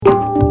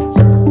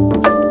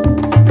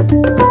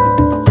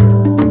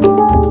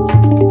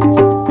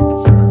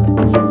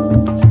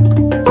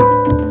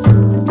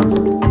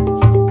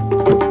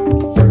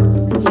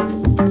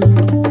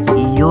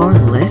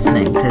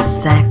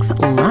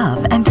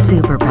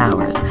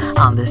superpowers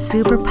on the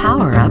Super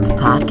Power Up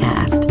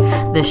podcast,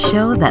 the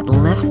show that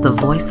lifts the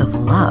voice of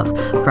love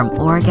from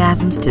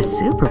orgasms to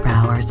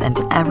superpowers and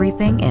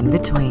everything in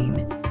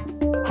between.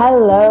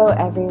 Hello,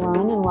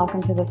 everyone, and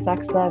welcome to the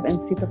Sex, Love, and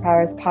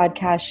Superpowers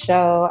podcast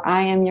show.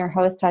 I am your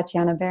host,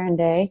 Tatiana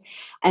Baranday,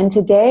 and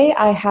today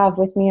I have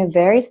with me a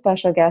very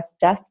special guest,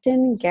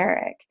 Dustin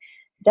Garrick.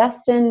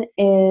 Dustin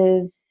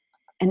is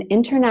an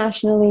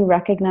internationally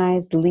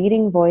recognized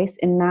leading voice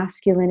in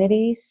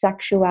masculinity,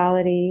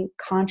 sexuality,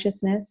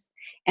 consciousness,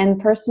 and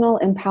personal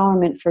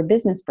empowerment for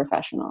business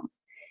professionals.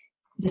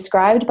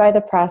 Described by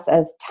the press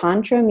as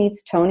Tantra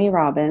meets Tony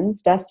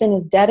Robbins, Dustin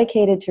is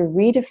dedicated to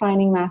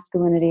redefining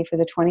masculinity for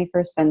the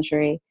 21st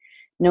century,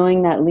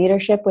 knowing that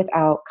leadership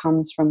without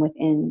comes from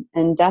within.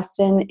 And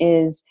Dustin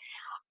is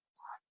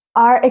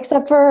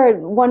except for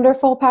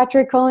wonderful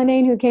Patrick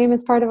Cullinane, who came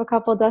as part of a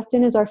couple,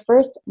 Dustin is our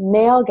first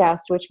male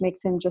guest, which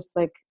makes him just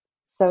like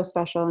so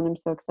special. And I'm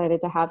so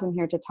excited to have him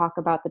here to talk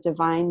about the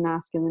divine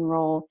masculine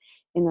role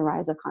in the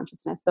rise of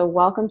consciousness. So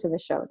welcome to the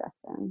show,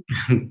 Dustin.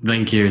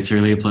 Thank you. It's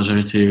really a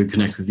pleasure to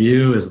connect with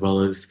you as well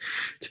as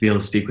to be able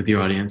to speak with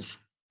your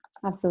audience.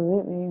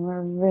 Absolutely.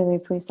 We're really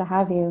pleased to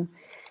have you.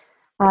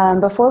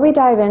 Before we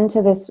dive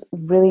into this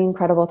really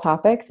incredible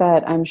topic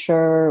that I'm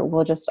sure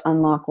will just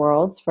unlock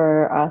worlds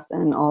for us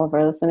and all of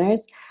our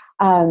listeners,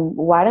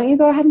 why don't you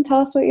go ahead and tell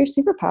us what your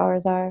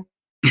superpowers are?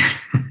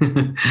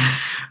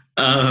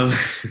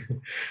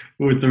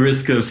 With the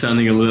risk of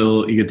sounding a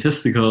little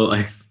egotistical,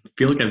 I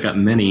feel like I've got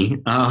many.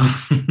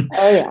 Oh,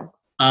 yeah.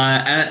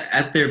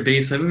 At their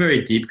base, I have a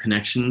very deep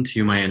connection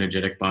to my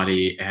energetic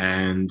body,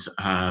 and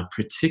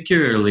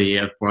particularly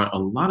I've brought a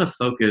lot of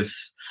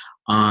focus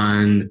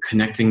on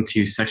connecting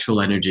to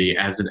sexual energy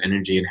as an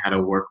energy and how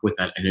to work with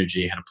that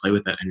energy, how to play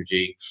with that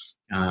energy,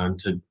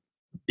 to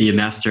be a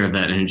master of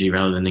that energy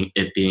rather than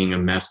it being a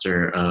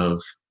master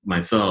of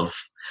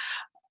myself.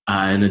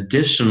 And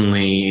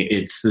additionally,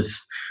 it's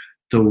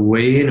the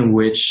way in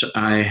which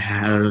I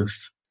have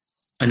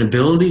an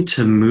ability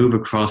to move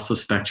across the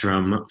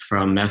spectrum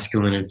from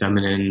masculine and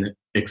feminine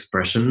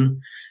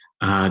expression,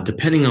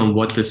 depending on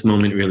what this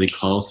moment really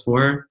calls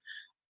for.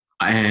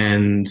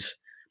 And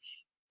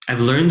I've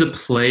learned to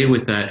play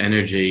with that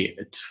energy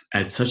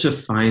at such a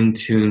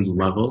fine-tuned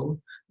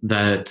level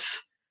that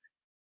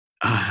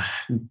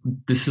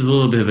this is a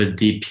little bit of a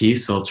deep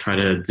piece, so I'll try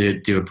to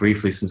do it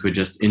briefly since we're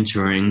just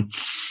introing.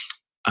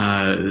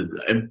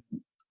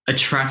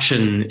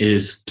 Attraction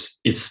is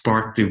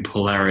sparked through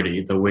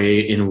polarity, the way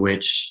in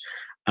which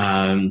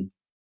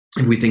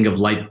if we think of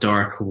light,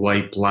 dark,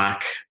 white,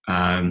 black,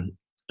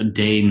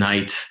 day,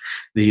 night,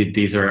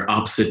 these are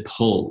opposite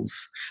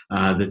poles.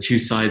 The two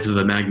sides of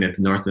the magnet,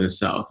 the north and the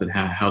south, and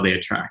how they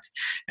attract.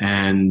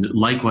 And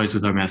likewise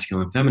with our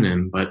masculine and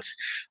feminine. But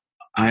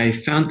I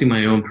found through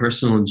my own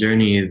personal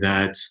journey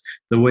that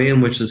the way in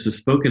which this is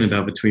spoken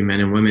about between men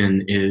and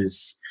women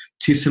is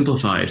too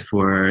simplified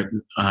for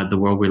the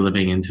world we're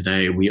living in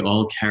today. We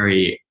all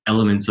carry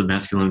elements of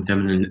masculine and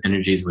feminine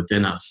energies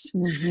within us.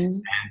 Mm-hmm.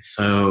 And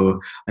so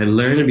I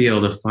learned to be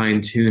able to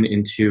fine tune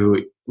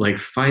into like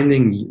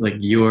finding like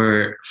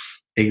your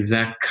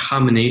exact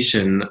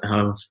combination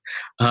of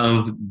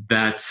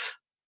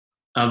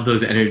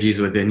those energies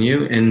within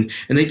you, and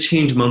they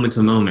change moment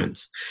to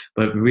moment,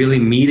 but really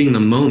meeting the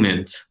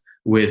moment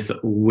with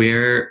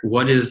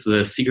what is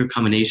the secret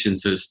combination,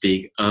 so to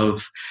speak,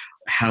 of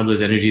how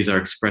those energies are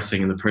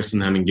expressing in the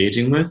person I'm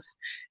engaging with,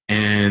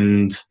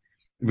 and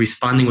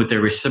responding with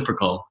their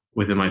reciprocal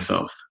within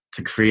myself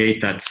to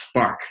create that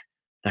spark,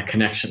 that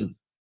connection.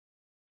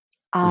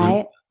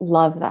 I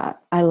love that.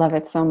 I love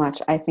it so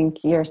much. I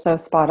think you're so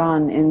spot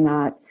on in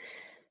that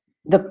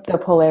the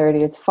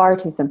polarity is far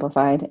too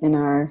simplified in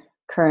our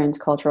current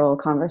cultural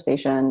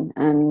conversation.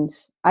 And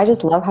I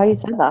just love how you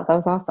said that. That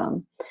was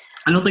awesome.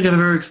 I don't think I've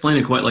ever explained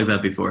it quite like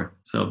that before.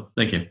 So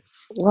thank you.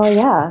 Well,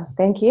 yeah,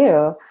 thank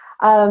you.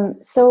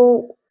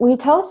 So will you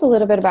tell us a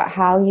little bit about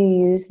how you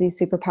use these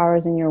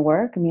superpowers in your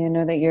work? I mean, I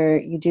know that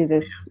you do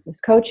this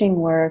coaching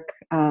work,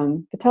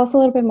 but tell us a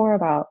little bit more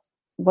about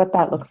what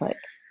that looks like.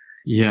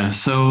 Yeah,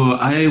 so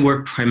I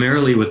work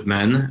primarily with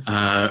men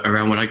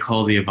around what I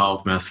call the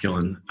evolved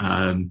masculine.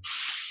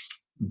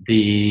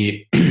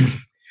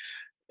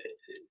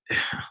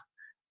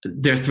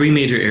 There are three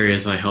major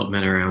areas I help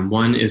men around.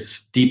 One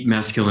is deep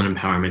masculine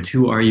empowerment.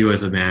 Who are you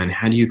as a man?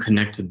 How do you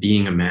connect to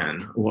being a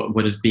man?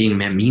 What does being a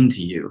man mean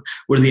to you?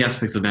 What are the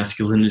aspects of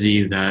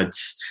masculinity that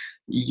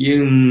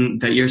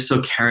you're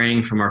still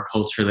carrying from our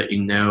culture that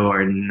you know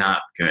are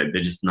not good?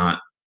 They're just not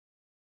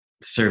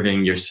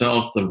serving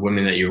yourself, the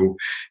women that you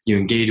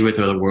engage with,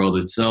 or the world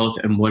itself.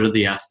 And what are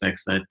the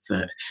aspects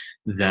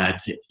that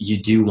you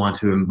do want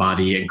to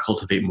embody and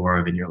cultivate more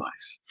of in your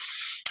life?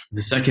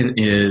 The second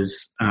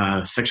is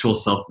sexual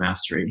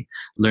self-mastery,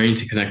 learning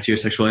to connect to your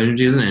sexual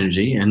energy as an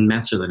energy and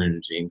master that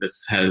energy.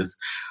 This has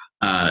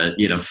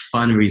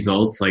fun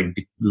results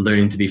like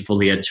learning to be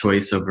fully at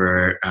choice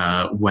over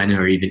when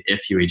or even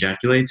if you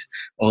ejaculate,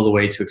 all the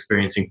way to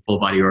experiencing full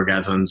body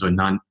orgasms or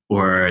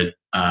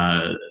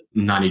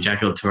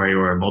non-ejaculatory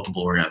or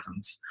multiple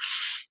orgasms.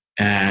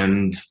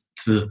 And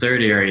to the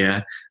third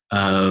area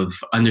of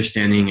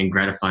understanding and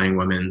gratifying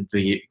women.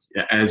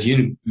 As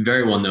you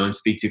very well know and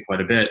speak to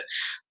quite a bit,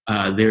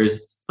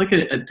 there's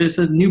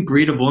a new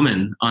breed of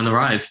woman on the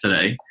rise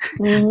today.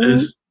 Mm-hmm.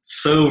 Is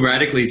so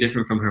radically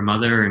different from her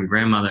mother and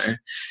grandmother,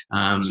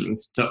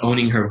 to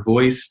owning her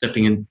voice,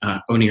 stepping in,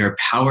 owning her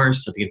power,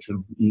 stepping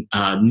into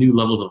new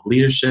levels of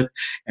leadership,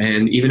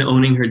 and even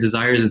owning her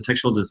desires and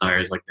sexual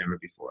desires like never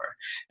before.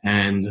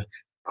 And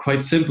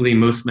quite simply,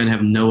 most men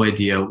have no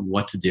idea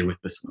what to do with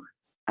this one.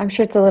 I'm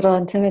sure it's a little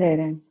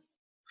intimidating.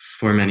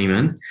 For many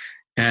men.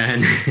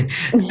 And it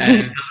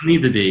doesn't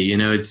need to be.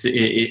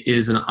 It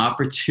is an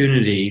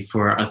opportunity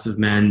for us as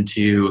men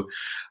to,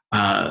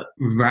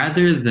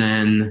 rather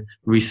than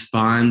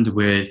respond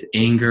with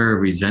anger,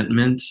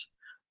 resentment,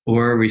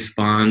 or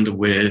respond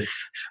with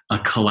a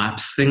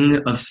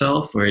collapsing of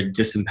self or a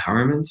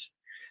disempowerment,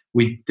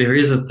 there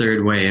is a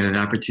third way and an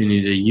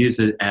opportunity to use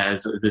it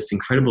as this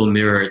incredible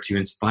mirror to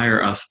inspire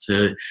us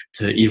to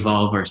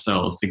evolve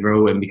ourselves, to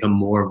grow and become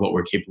more of what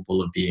we're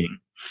capable of being,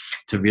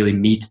 to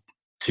really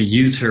to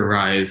use her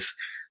rise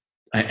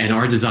and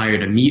our desire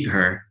to meet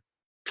her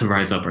to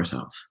rise up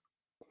ourselves.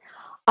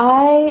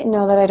 I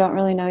know that I don't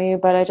really know you,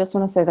 but I just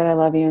want to say that I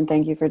love you and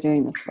thank you for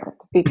doing this work,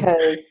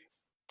 because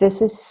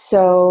this is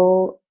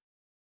so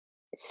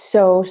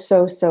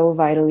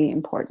vitally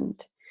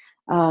important.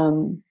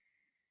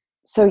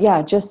 So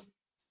yeah, just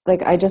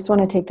like, I just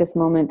want to take this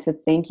moment to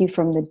thank you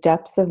from the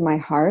depths of my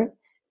heart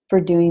for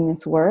doing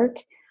this work.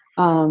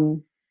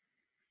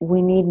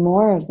 We need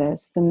more of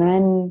this. The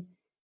men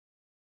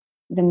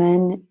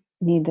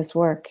need this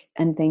work,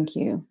 and thank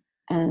you.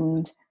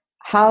 And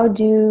how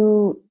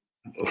do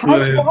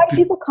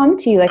people come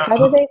to you? Like, how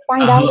do they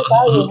find out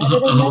about you? How do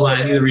they know?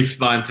 I need to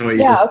respond to what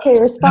you just said.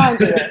 Respond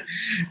to it.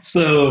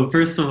 So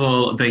first of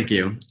all, thank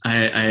you.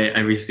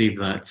 I received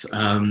that.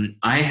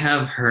 I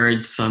have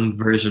heard some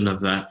version of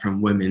that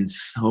from women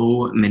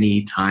so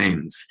many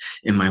times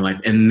in my life.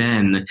 And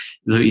men,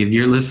 if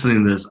you're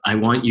listening to this, I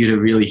want you to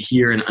really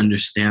hear and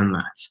understand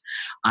that.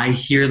 I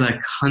hear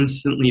that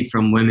constantly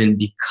from women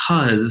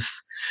because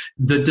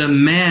the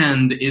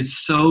demand is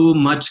so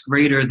much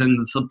greater than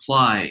the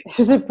supply.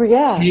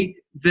 Yeah. Take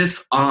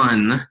this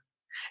on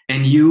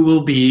and you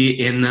will be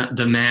in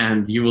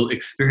demand. You will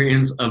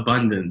experience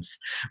abundance,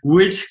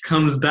 which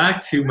comes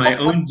back to my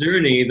own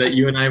journey that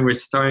you and I were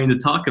starting to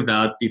talk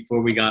about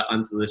before we got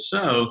onto the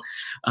show.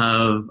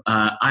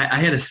 I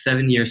had a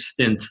 7-year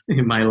stint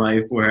in my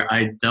life where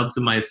I dubbed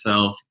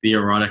myself the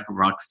erotic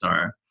rock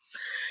star.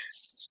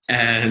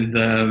 And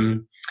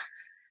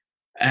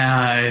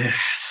I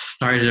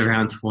started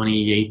around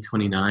 28,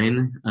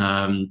 29.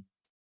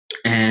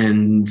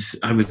 And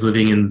I was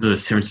living in the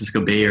San Francisco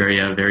Bay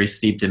Area, very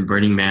steeped in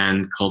Burning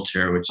Man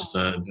culture, which is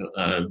a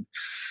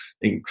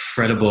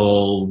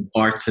incredible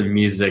arts and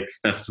music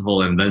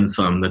festival and then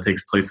some that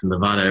takes place in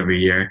Nevada every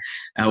year,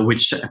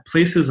 which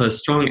places a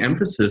strong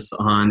emphasis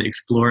on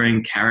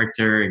exploring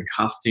character and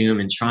costume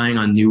and trying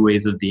on new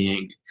ways of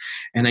being.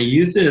 And I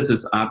used it as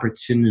this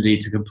opportunity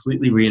to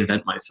completely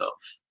reinvent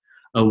myself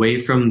away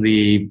from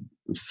the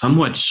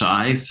somewhat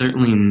shy,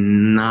 certainly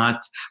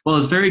not, well, I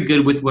was very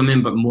good with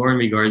women, but more in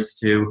regards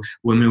to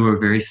women who were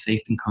very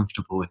safe and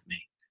comfortable with me.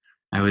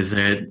 I was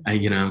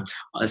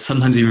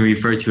sometimes even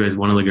referred to as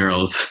one of the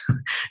girls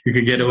who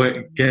could get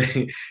away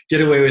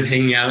with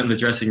hanging out in the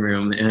dressing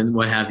room and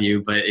what have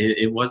you, but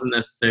it wasn't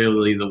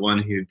necessarily the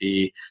one who'd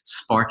be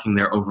sparking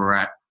their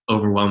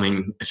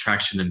overwhelming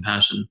attraction and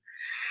passion.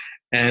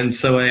 And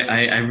so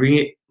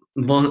after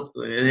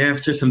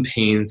some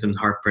pains and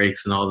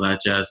heartbreaks and all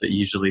that jazz that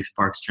usually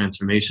sparks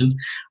transformation,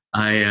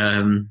 I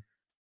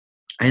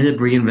ended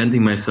up reinventing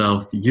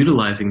myself,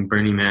 utilizing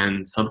Burning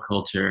Man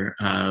subculture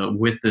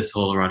with this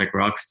whole erotic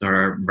rock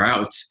star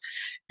route.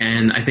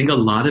 And I think a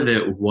lot of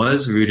it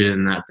was rooted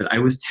in that I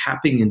was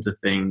tapping into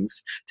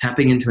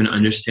an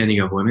understanding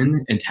of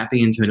women and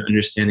tapping into an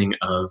understanding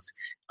of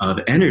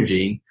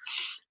energy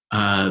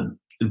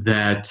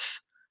that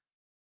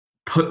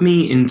put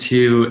me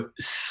into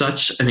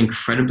such an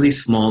incredibly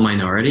small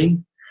minority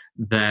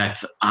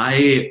that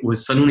I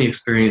was suddenly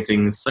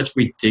experiencing such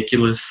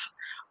ridiculous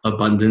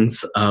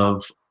abundance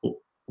of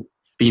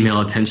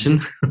female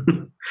attention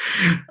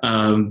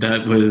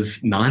that was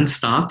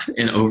nonstop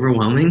and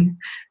overwhelming.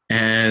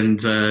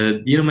 And,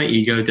 my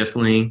ego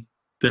definitely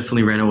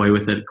ran away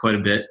with it quite a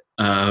bit.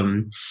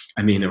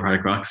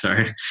 Erotic rock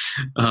star.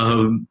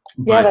 Yeah,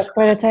 that's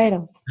quite a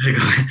title.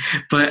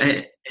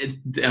 But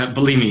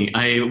believe me,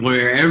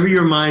 wherever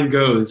your mind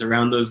goes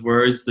around those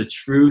words, the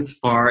truth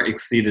far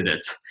exceeded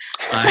it.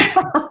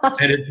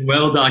 And it's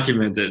well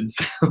documented.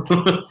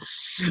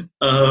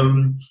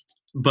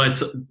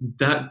 but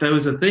that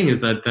was the thing,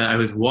 is that I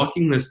was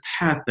walking this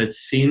path that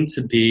seemed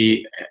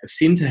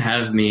to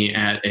have me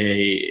at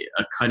a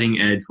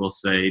cutting edge, we'll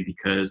say,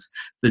 because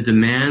the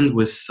demand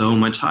was so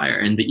much higher,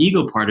 and the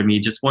ego part of me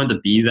just wanted to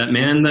be that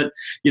man that,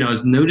 I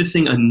was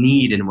noticing a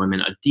need in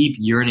women, a deep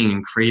yearning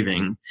and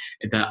craving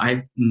that I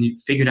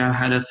figured out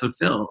how to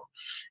fulfill.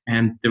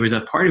 And there was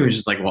that part of me which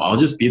was like, well, I'll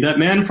just be that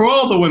man for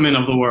all the women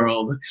of the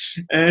world.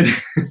 And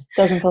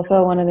doesn't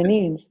fulfill one of the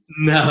needs.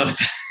 no.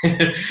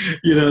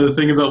 The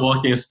thing about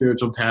walking a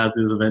spiritual path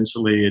is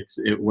eventually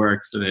it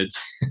works, and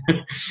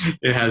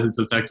it has its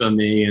effect on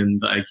me.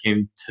 And I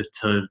came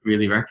to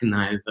really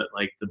recognize that,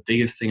 like, the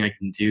biggest thing I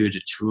can do to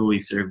truly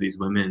serve these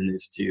women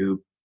is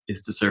to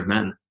serve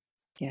men.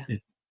 Yeah.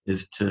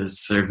 Is to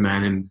serve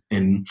men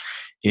in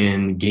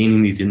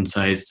gaining these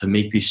insights, to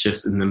make these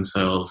shifts in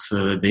themselves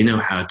so that they know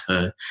how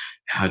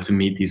to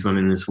meet these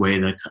women in this way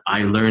that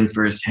I learned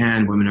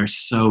firsthand women are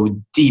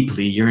so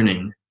deeply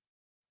yearning.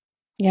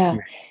 Yeah.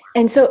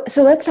 And so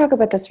let's talk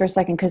about this for a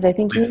second, because I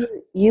think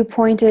you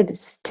pointed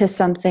to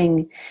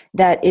something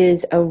that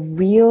is a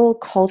real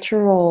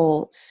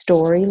cultural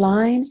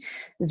storyline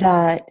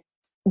that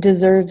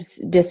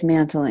deserves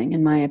dismantling,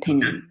 in my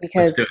opinion,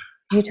 because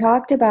you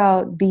talked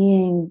about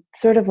being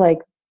sort of like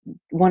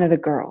one of the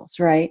girls,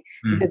 right?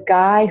 The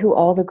guy who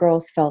all the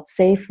girls felt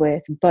safe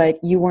with, but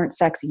you weren't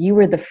sexy. You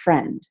were the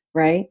friend,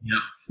 right? Yeah.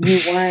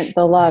 You weren't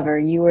the lover.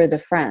 You were the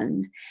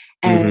friend.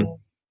 And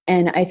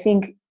I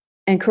think,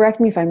 and correct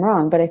me if I'm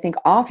wrong, but I think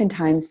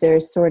oftentimes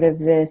there's sort of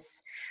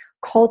this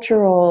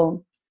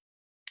cultural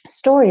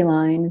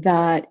storyline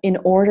that in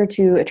order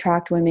to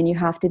attract women, you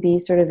have to be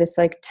sort of this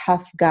like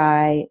tough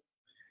guy,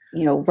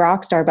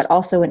 rock star, but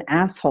also an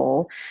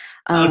asshole.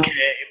 Okay.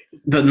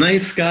 The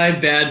nice guy,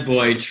 bad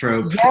boy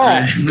trope.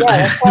 Yeah,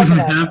 let's talk I'm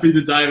about happy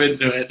to dive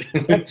into it.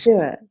 Let's do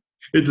it.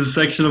 It's a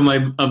section of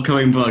my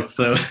upcoming book,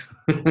 so.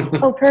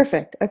 Oh,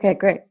 perfect. Okay,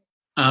 great.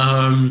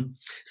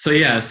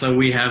 So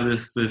we have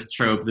this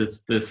trope,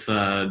 this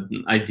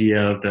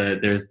idea of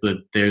there's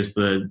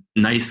the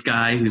nice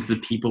guy who's the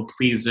people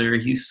pleaser.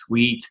 He's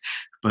sweet,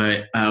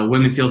 but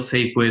women feel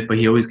safe with, but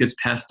he always gets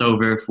passed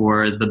over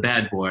for the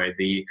bad boy,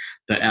 the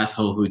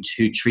asshole who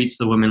treats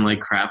the women like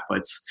crap,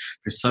 but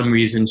for some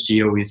reason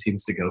she always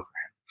seems to go for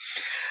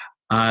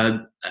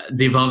him.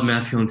 The evolved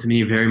masculine to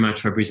me very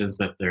much represents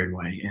that third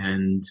way.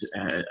 And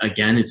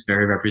again, it's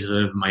very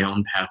representative of my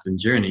own path and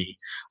journey.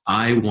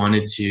 I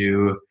wanted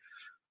to,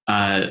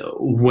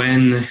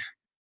 when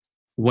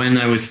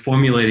I was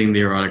formulating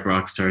the Erotic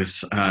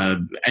Rockstars,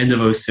 end of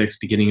 2006,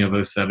 beginning of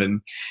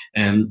 2007,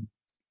 and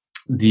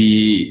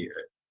the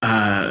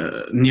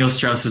Neil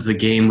Strauss's The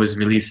Game was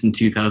released in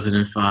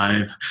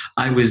 2005.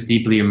 I was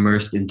deeply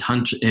immersed in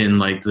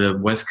like the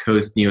West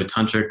Coast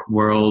neo-tantric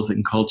world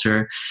and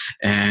culture,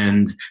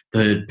 and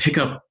the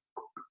pickup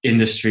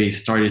industry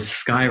started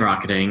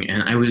skyrocketing,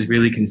 and I was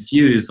really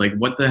confused, like,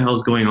 what the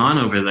hell's going on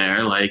over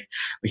there? Like,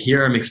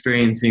 here I'm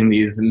experiencing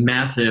these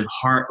massive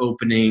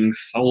heart-opening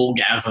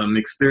soulgasm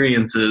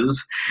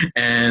experiences,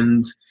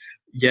 and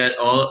yet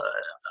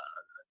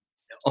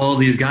all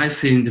these guys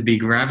seem to be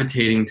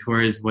gravitating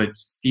towards what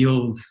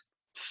feels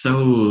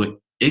so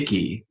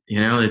icky.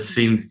 It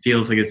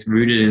feels like it's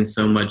rooted in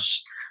so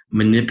much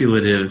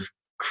manipulative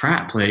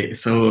crap. Like,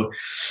 so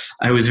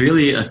I was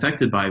really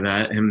affected by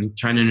that and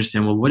trying to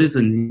understand, well, what is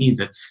the need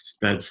that's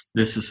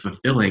this is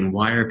fulfilling?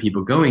 Why are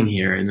people going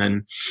here? And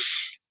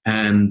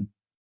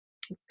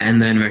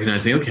then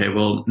recognizing, okay,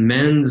 well,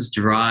 men's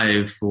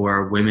drive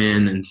for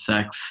women and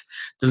sex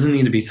doesn't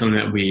need to be something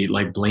that we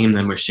like blame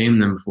them or shame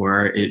them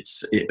for.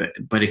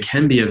 But it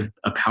can be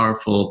a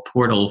powerful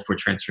portal for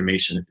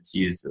transformation if it's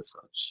used as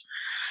such.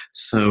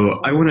 So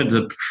I wanted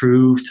to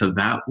prove to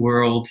that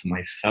world, to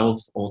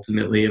myself,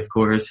 ultimately, of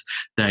course,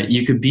 that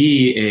you could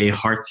be a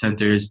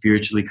heart-centered,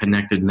 spiritually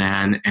connected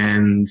man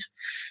and,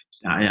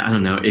 I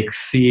don't know,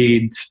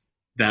 exceed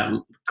that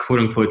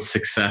quote-unquote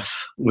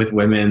success with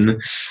women.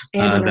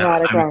 And an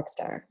erotic rock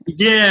star.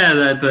 Yeah,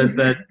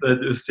 that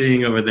we're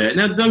seeing over there.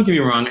 Now, don't get me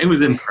wrong, it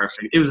was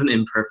imperfect. It was an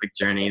imperfect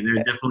journey. There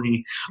are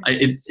definitely,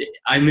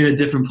 I'm in a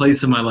different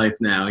place in my life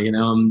now.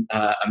 I'm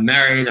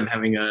married. I'm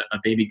having a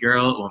baby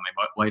girl. Well,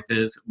 my wife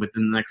is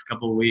within the next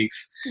couple of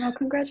weeks. Oh,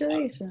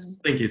 congratulations!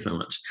 Thank you so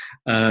much.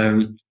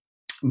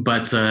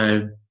 But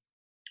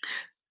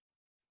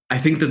I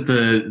think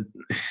that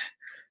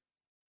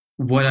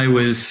what I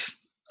was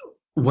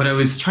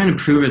trying to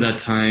prove at that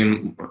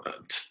time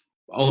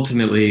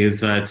ultimately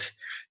is that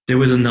there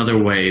was another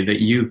way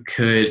that you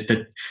could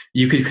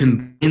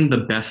combine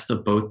the best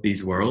of both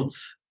these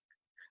worlds.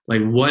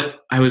 Like,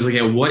 what I was looking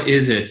at, what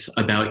is it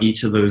about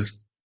each of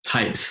those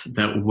types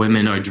that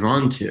women are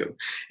drawn to?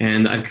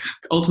 And I've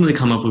ultimately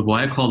come up with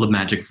what I call the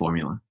magic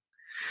formula.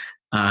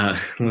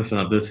 Listen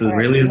up, this is right,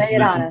 really lay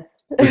it on us.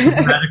 This is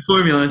the magic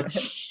formula.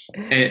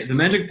 The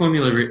magic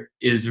formula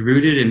is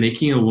rooted in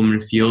making a woman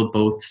feel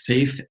both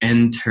safe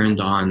and turned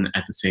on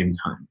at the same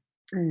time.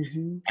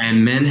 Mm-hmm.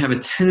 And men have a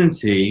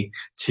tendency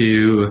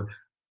to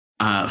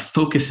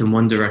focus in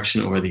one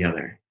direction or the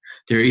other.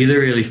 they're either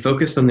really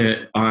focused on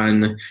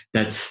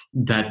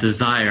that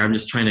desire. I'm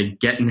just trying to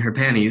get in her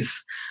panties,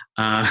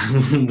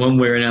 one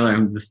way or another.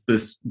 I'm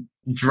this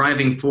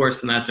driving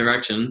force in that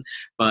direction,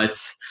 but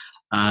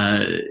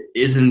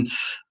isn't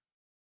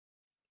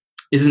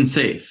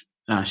safe.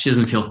 She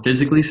doesn't feel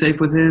physically safe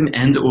with him,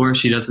 and or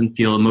she doesn't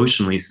feel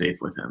emotionally safe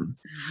with him.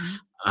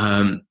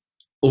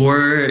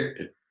 Or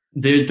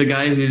they're the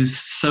guy who's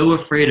so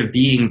afraid of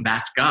being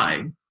that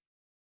guy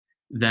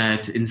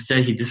that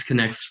instead he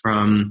disconnects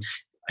from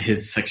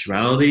his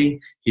sexuality,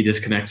 he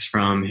disconnects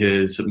from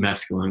his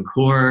masculine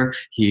core,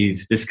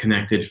 he's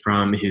disconnected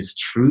from his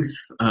truth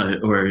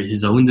or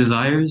his own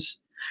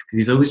desires, because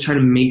he's always trying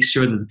to make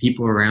sure that the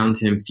people around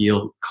him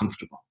feel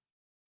comfortable.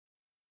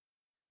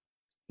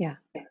 Yeah.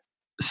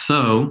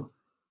 So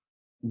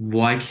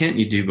why can't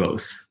you do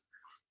both?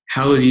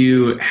 Can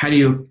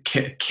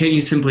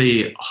you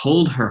simply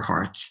hold her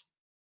heart,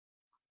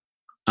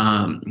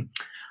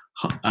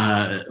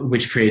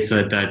 which creates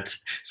that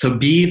so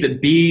be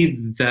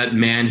that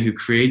man who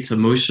creates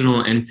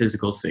emotional and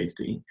physical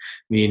safety,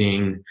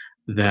 meaning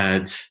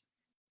that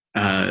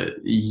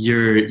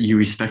you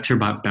respect her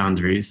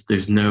boundaries.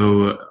 There's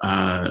no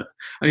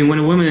when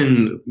a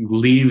woman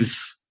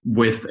leaves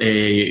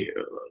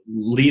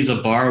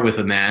a bar with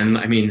a man,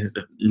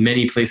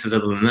 many places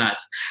other than that,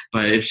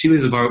 but if she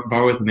leaves a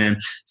bar with a man,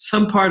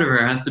 some part of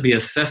her has to be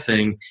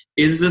assessing,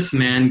 is this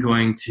man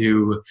going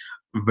to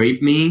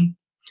rape me,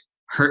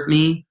 hurt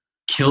me,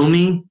 kill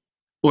me,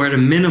 or at a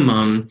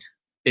minimum,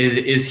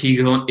 is he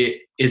going to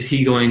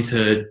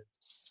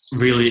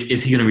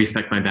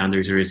respect my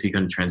boundaries, or is he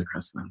going to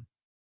transgress them?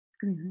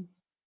 Mm-hmm.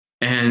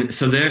 And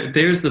so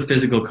there's the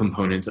physical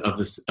component of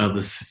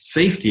the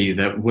safety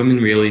that women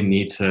really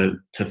need to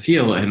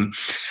feel, and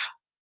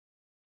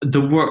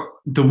the world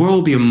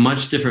will be a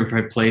much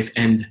different place.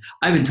 And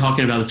I've been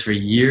talking about this for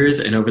years,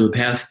 and over the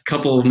past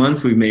couple of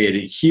months, we've made a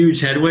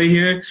huge headway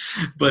here.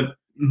 But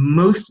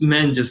most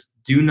men just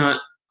do not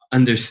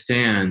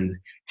understand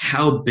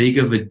how big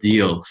of a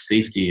deal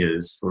safety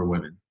is for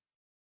women.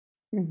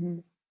 Mm-hmm.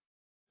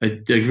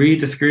 Agree,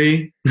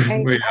 disagree? I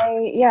agree.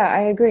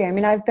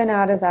 I've been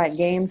out of that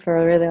game for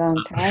a really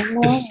long time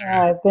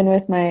now. I've been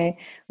with my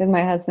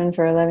husband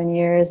for 11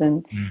 years,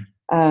 and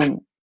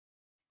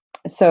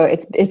so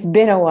it's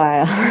been a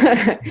while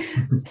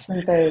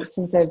since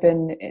I've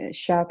been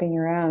shopping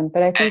around.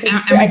 But I think,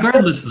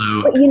 regardless,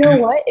 though. But you know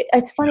what?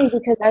 It's funny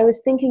because I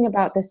was thinking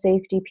about the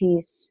safety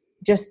piece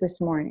just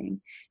this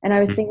morning, and I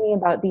was thinking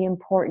about the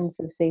importance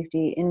of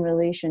safety in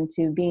relation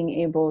to being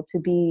able to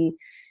be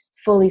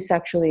fully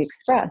sexually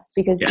expressed,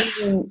 because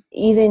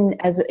even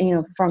as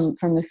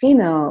from the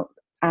female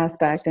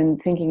aspect,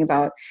 and thinking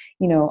about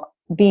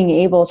being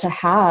able to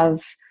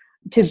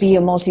be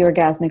a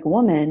multi-orgasmic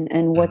woman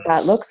and what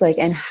that looks like,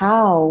 and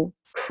how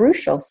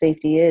crucial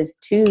safety is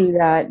to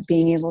that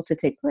being able to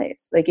take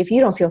place. Like, if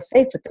you don't feel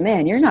safe with the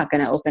man, you're not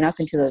going to open up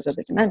into those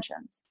other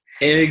dimensions.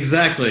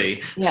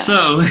 Exactly. Yeah.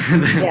 So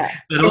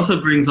that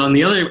also brings on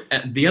the other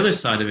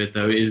side of it,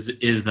 though,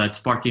 is that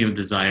sparking of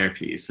desire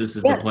piece. This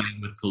is the playing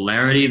with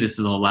polarity. This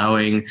is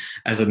allowing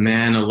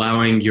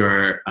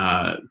your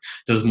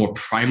those more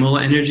primal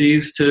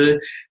energies to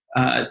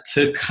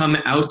come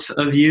out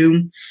of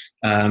you,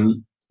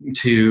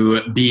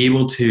 to be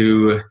able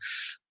to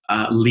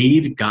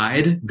lead,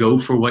 guide, go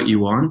for what you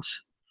want,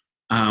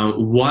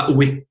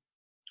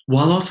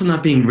 while also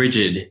not being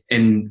rigid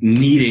and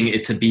needing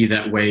it to be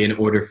that way in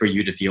order for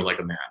you to feel like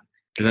a man,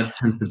 because that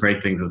tends to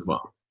break things as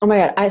well. Oh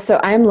my God. So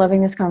I'm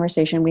loving this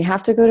conversation. We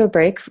have to go to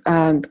break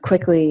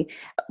quickly.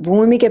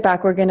 When we get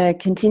back, we're going to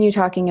continue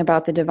talking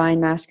about the divine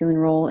masculine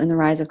role in the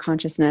rise of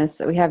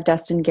consciousness. We have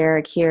Dustin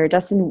Garrick here.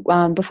 Dustin,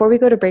 before we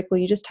go to break, will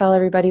you just tell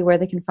everybody where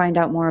they can find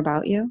out more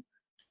about you?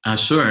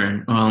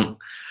 Sure. Well,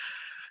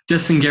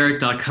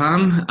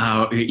 DustinGarrick.com,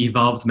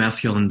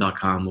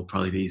 evolvedmasculine.com will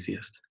probably be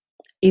easiest.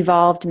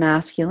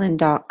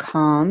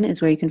 evolvedmasculine.com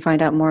is where you can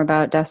find out more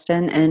about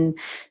Dustin. And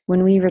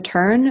when we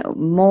return,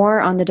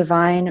 more on the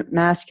divine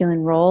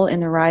masculine role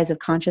in the rise of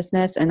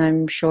consciousness. And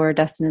I'm sure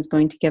Dustin is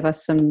going to give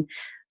us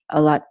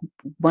a lot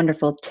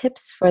wonderful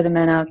tips for the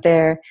men out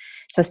there.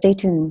 So stay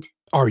tuned.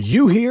 Are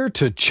you here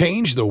to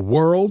change the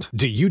world?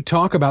 Do you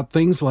talk about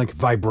things like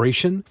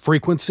vibration,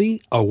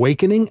 frequency,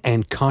 awakening,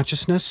 and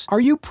consciousness? Are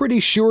you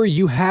pretty sure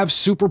you have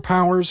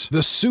superpowers? The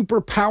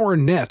Superpower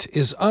Net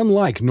is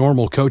unlike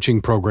normal coaching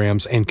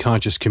programs and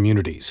conscious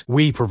communities.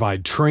 We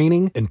provide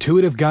training,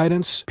 intuitive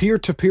guidance,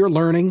 peer-to-peer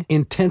learning,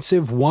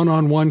 intensive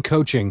one-on-one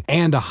coaching,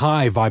 and a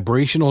high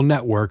vibrational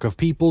network of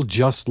people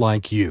just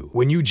like you.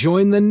 When you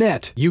join the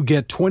net, you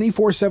get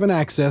 24/7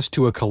 access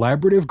to a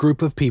collaborative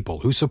group of people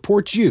who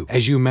support you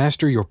as you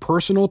master your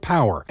personal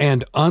power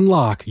and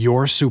unlock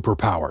your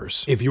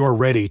superpowers. If you're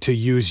ready to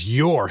use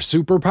your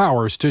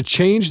superpowers to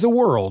change the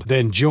world,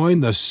 then join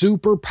the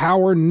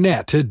Superpower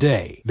Net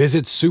today.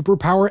 Visit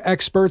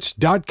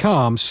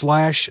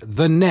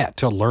superpowerexperts.com/thenet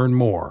to learn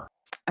more.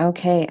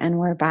 Okay, and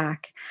we're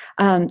back.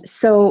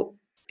 So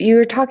you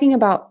were talking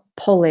about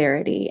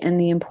polarity and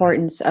the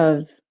importance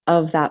of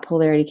that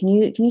polarity. Can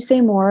you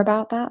say more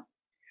about that?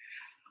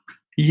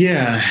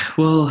 Yeah,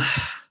 well,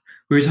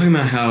 we were talking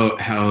about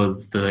how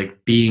the like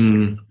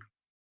being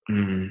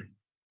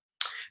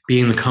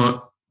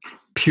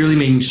purely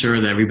making sure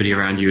that everybody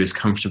around you is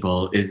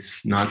comfortable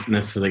is not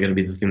necessarily going to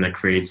be the thing that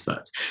creates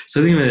that. So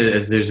I think that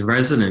as there's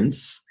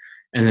resonance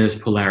and there's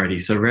polarity.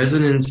 So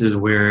resonance is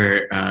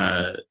where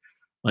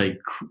like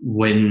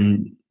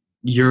when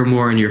you're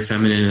more in your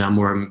feminine and I'm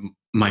more in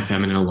my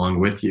feminine along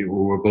with you,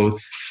 or we're both,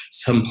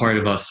 some part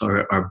of us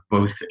are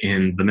both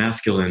in the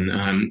masculine.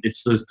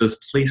 It's those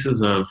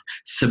places of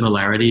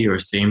similarity or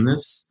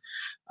sameness.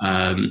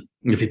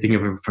 If you think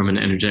of it from an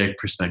energetic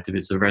perspective,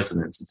 it's a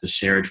resonance. It's a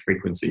shared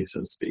frequency, so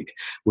to speak.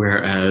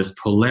 Whereas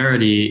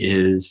polarity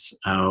is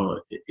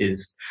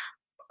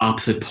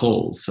opposite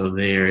poles. So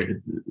they're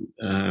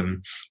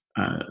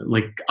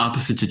like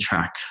opposites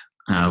attract.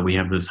 We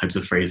have those types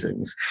of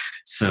phrasings.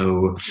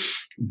 So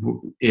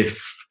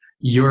if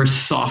your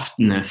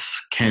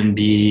softness can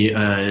be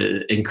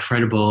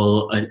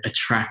incredible,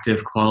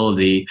 attractive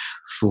quality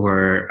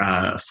for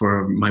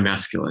my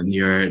masculine.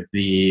 You're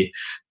the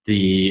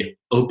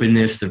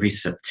openness, the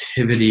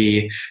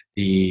receptivity,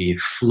 the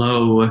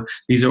flow.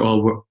 These are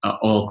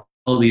all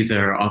qualities that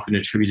are often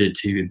attributed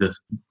to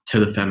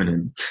the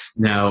feminine.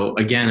 Now,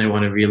 again, I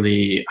want to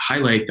really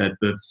highlight that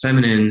the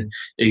feminine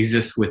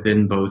exists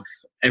within both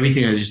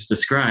everything I just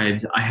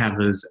described. I have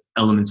those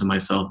elements of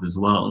myself as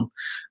well.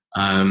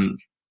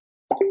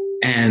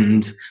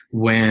 And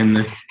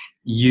when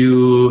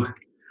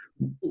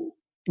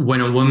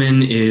a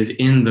woman is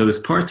in those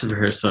parts of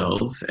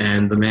herself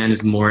and the man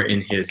is more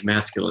in his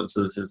masculine,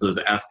 so this is those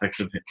aspects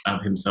of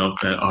himself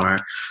that are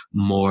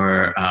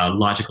more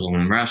logical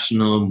and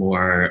rational,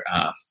 more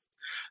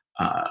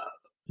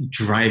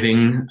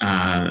driving,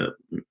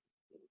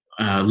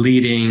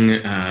 leading,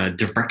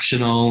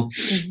 directional,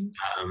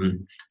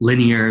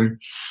 linear.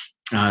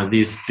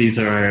 These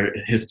are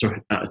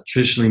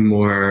traditionally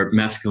more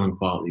masculine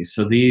qualities.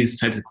 So these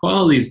types of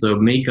qualities, though,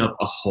 make up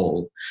a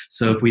whole.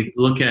 So if we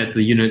look at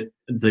the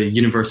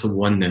universal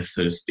oneness,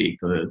 so to speak,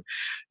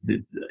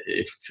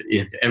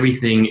 if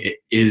everything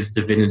is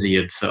divinity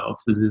itself,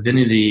 the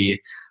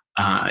divinity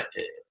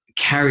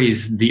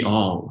carries the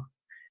all,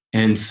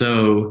 and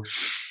so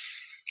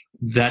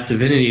that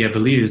divinity, I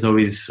believe, is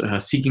always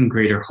seeking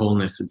greater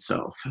wholeness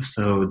itself.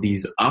 So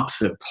these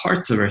opposite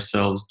parts of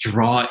ourselves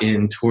draw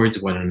in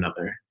towards one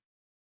another.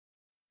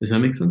 Does that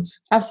make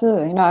sense?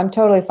 Absolutely. No, I'm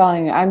totally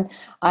following you.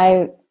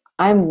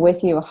 I'm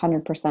with you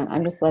 100%.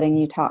 I'm just letting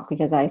you talk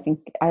because I think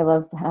I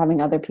love having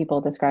other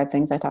people describe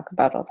things I talk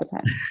about all the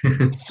time.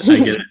 I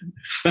get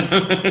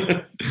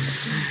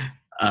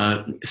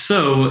it.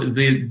 So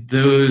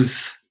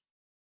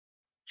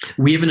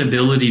we have an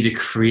ability to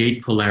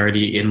create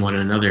polarity in one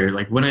another.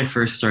 Like when I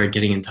first started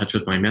getting in touch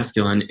with my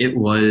masculine, it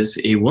was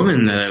a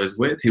woman that I was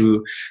with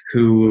who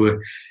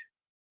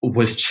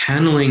was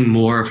channeling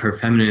more of her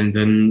feminine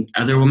than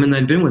other women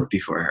I'd been with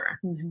before her.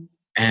 Mm-hmm.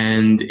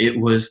 And it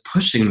was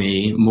pushing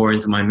me more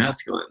into my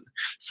masculine.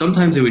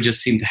 Sometimes it would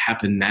just seem to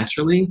happen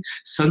naturally.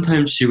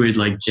 Sometimes she would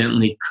like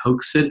gently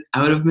coax it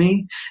out of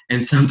me.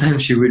 And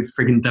sometimes she would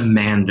friggin'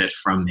 demand it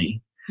from me.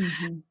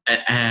 Mm-hmm.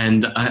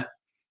 And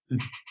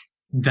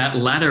that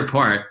latter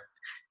part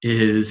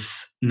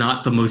is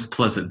not the most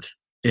pleasant.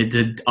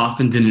 It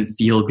often didn't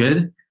feel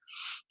good.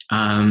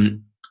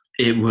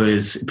 It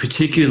was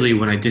particularly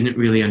when I didn't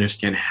really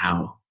understand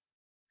how.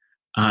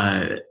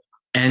 And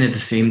at the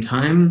same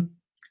time,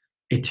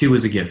 it too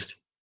was a gift.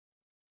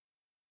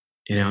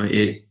 You know,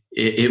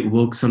 it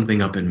woke something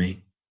up in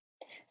me.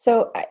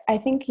 So I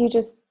think you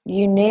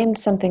named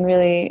something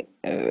really,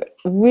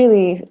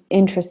 really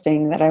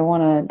interesting that I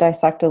want to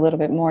dissect a little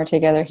bit more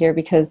together here,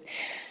 because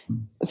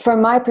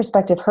from my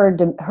perspective,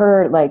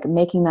 her like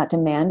making that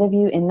demand of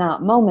you in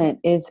that moment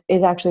is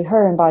actually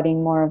her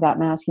embodying more of that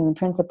masculine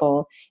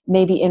principle,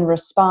 maybe in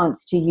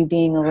response to you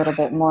being a little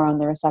bit more on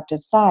the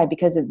receptive side,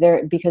 because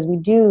we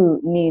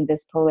do need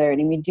this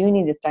polarity, we do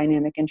need this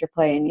dynamic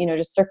interplay. And, you know,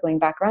 just circling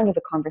back around to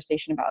the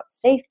conversation about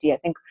safety, I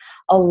think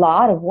a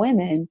lot of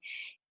women,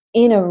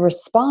 in a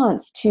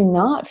response to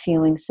not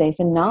feeling safe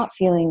and not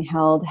feeling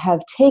held,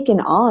 have taken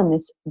on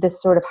this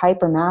sort of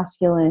hyper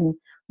masculine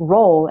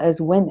role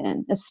as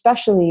women,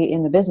 especially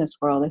in the business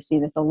world. I see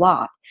this a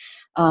lot.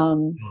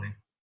 And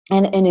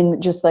in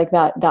just like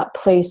that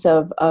place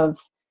of,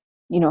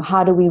 you know,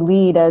 how do we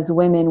lead as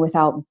women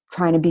without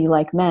trying to be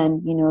like men?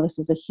 You know, this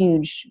is a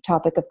huge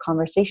topic of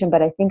conversation,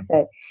 but I think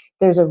that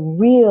there's a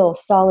real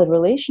solid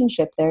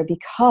relationship there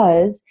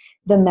because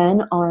the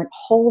men aren't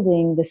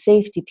holding the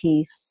safety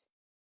piece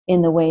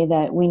in the way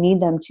that we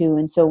need them to.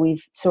 And so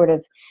we've sort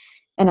of,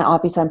 and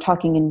obviously I'm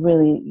talking in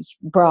really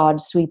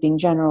broad, sweeping,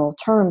 general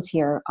terms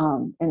here.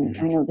 And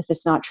I know that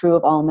it's not true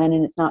of all men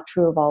and it's not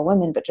true of all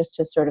women, but just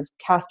to sort of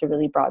cast a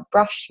really broad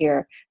brush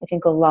here, I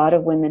think a lot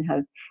of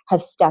women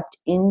have stepped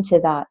into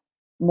that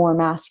more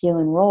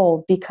masculine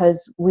role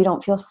because we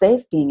don't feel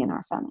safe being in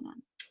our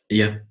feminine.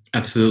 Yeah,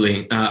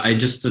 absolutely. I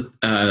just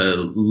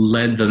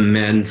led the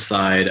men's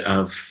side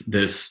of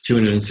this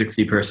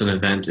 260-person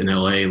event in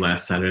LA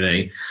last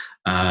Saturday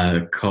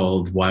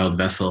called Wild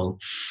Vessel.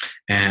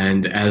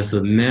 And as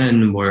the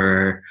men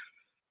were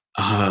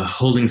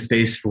holding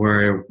space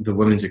for the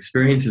women's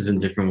experiences in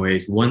different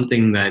ways, one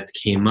thing that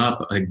came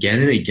up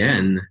again and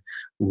again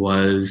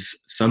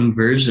was some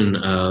version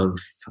of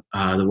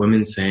the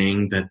women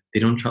saying that they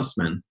don't trust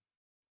men.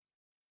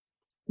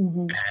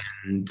 Mm-hmm.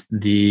 And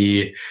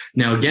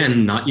now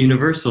again, not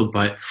universal,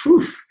 but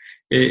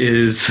it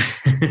is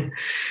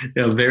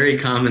a very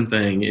common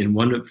thing in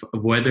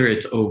whether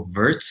it's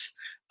overt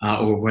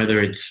or whether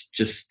it's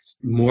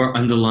just more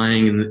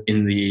underlying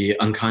in the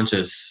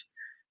unconscious,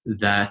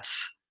 that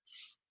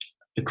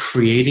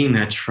creating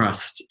that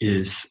trust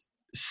is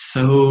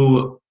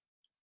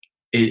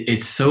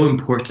it's so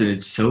important,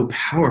 it's so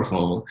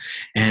powerful,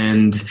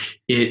 and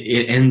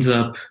it ends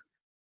up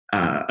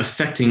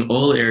affecting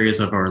all areas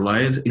of our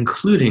lives,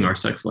 including our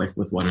sex life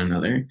with one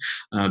another,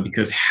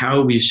 because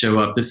how we show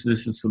up, this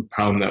is a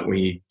problem that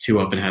we too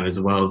often have as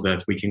well, is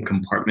that we can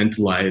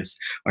compartmentalize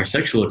our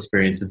sexual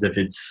experiences if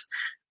it's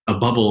a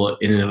bubble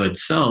in and of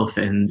itself,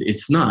 and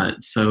it's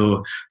not.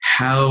 So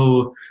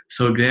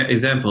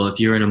example, if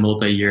you're in a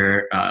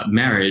multi-year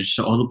marriage,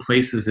 so all the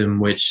places in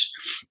which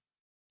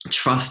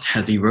trust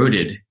has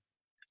eroded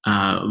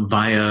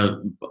via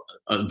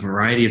a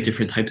variety of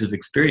different types of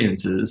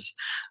experiences,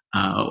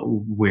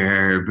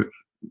 where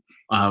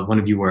one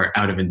of you were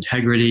out of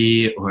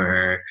integrity,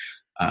 or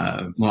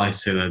I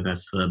say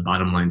that's the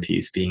bottom line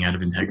piece, being out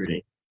of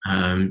integrity,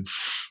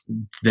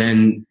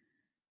 then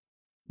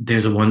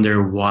there's a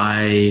wonder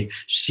why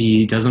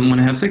she doesn't want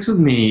to have sex with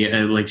me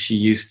like she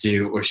used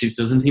to, or she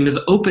doesn't seem as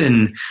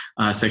open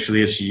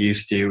sexually as she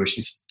used to, or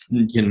she's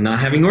not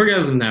having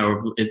orgasm now,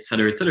 or et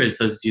cetera, et cetera.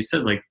 It's as you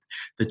said, like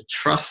the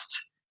trust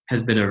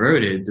has been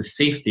eroded, the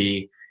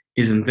safety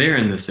isn't there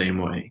in the same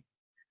way.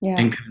 Yeah.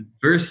 And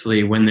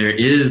conversely, when there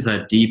is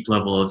that deep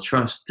level of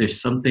trust,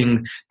 there's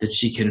something that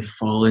she can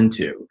fall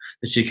into,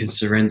 that she can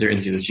surrender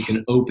into, that she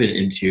can open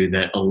into,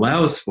 that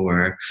allows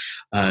for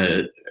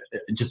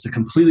just a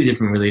completely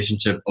different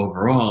relationship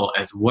overall,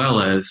 as well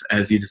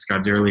as you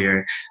described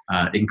earlier,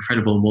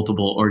 incredible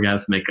multiple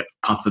orgasmic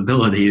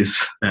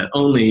possibilities that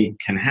only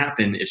can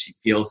happen if she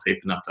feels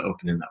safe enough to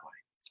open in that way.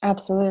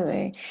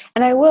 Absolutely.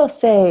 And I will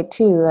say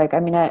too, like, I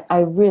mean,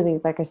 I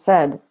really, like I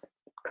said,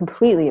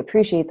 completely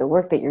appreciate the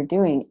work that you're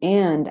doing.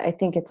 And I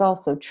think it's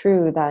also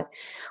true that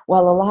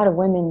while a lot of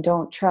women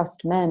don't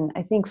trust men,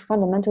 I think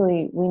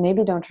fundamentally we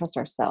maybe don't trust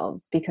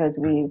ourselves, because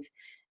we've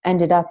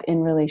ended up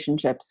in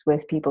relationships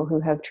with people who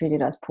have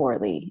treated us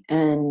poorly,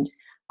 and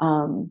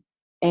it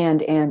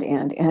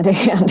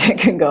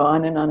can go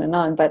on and on and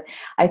on. But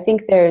I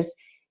think there's,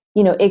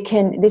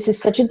 this is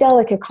such a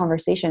delicate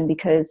conversation,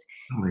 because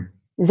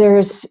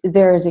there's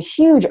a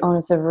huge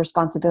onus of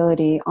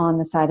responsibility on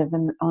the side of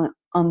the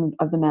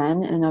of the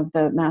men and of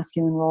the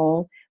masculine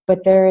role,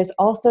 but there is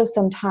also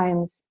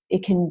sometimes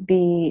it can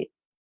be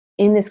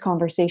in this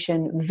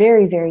conversation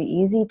very, very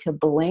easy to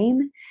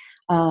blame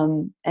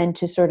and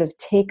to sort of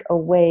take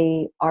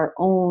away our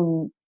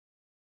own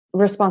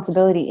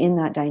responsibility in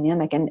that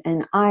dynamic. And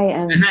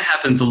that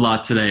happens a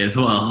lot today as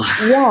well.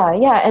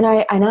 Yeah.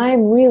 And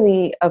I'm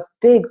really a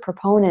big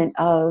proponent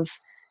of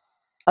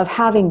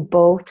having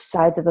both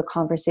sides of the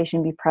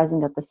conversation be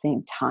present at the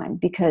same time,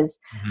 because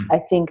I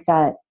think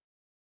that,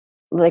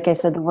 like I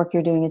said, the work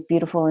you're doing is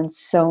beautiful and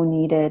so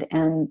needed,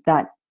 and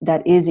that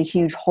is a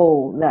huge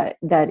hole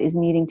that is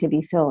needing to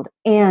be filled.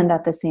 And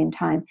at the same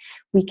time,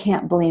 we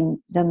can't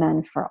blame the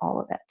men for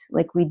all of it.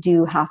 Like, we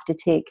do have to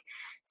take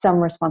some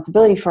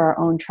responsibility for our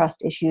own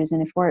trust issues.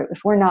 And if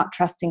we're not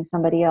trusting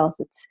somebody else,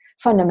 it's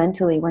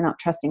fundamentally we're not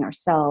trusting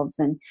ourselves.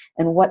 And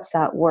what's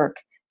that work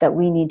that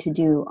we need to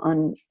do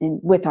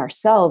with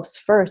ourselves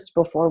first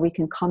before we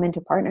can come into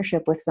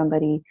partnership with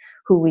somebody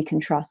who we can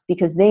trust,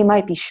 because they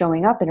might be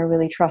showing up in a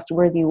really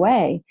trustworthy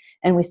way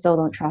and we still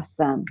don't trust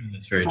them.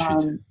 That's very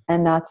true.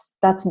 And that's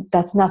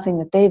nothing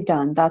that they've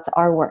done. That's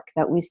our work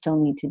that we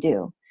still need to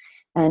do.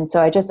 And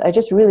so I just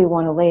really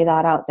want to lay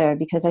that out there,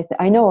 because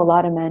I know a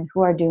lot of men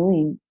who are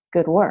doing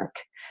good work,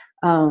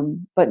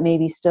 but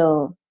maybe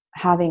still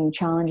having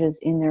challenges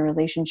in their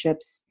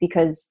relationships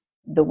because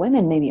the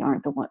women maybe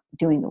aren't the one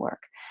doing the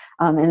work.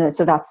 And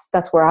so that's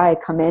where I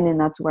come in, and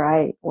that's where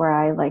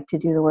I like to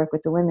do the work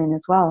with the women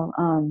as well.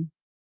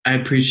 I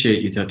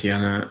appreciate you,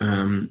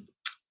 Tatiana.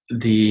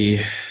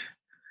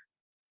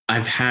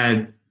 I've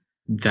had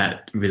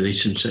that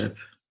relationship.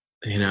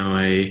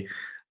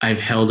 I've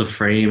held a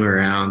frame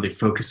around a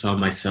focus on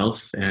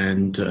myself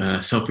and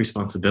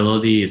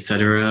self-responsibility,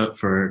 etc.,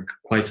 for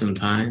quite some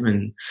time.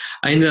 And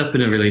I ended up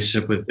in a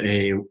relationship with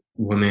a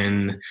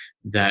woman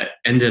that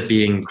ended up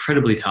being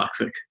incredibly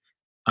toxic,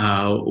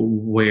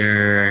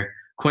 where,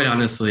 quite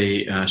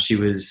honestly, she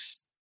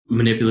was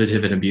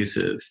manipulative and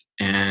abusive.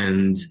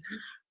 And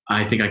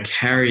I think I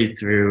carried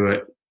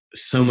through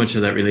so much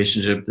of that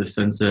relationship the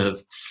sense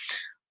of,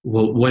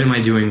 well, what am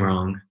I doing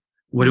wrong?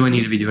 What do I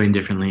need to be doing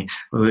differently?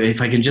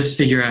 If I can just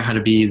figure out how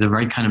to be the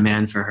right kind of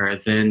man for her,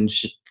 then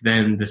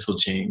this will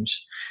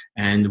change.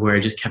 And where I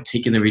just kept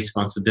taking the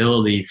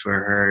responsibility for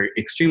her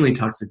extremely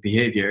toxic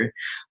behavior.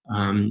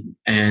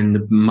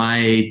 And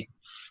my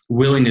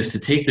willingness to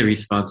take the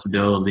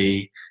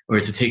responsibility, or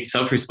to take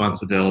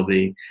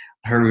self-responsibility,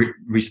 her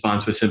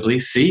response was simply,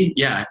 "See,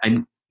 yeah,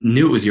 I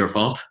knew it was your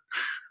fault,"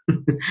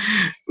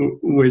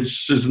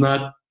 which does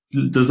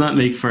not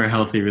make for a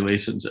healthy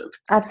relationship.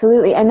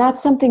 Absolutely. And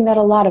that's something that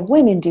a lot of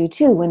women do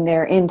too when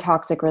they're in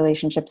toxic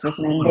relationships with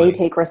men. They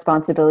take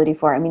responsibility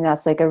for it. I mean,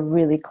 that's like a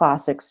really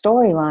classic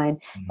storyline,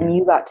 and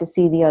you got to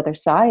see the other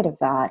side of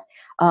that.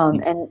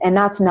 And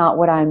that's not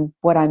what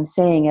I'm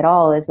saying at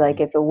all, is like,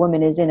 if a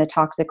woman is in a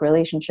toxic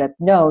relationship,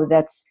 no,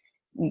 that's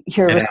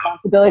your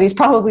responsibility is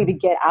probably to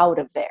get out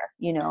of there.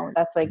 You know,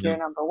 that's like your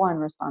number one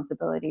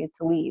responsibility, is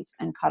to leave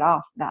and cut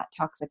off that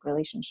toxic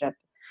relationship.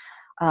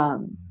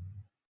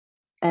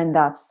 And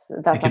that's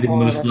it could be the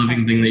most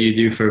loving thing that you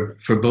do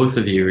for both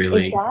of you,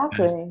 really.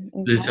 Exactly.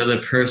 This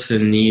other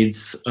person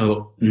needs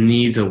a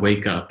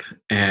wake up,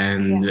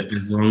 and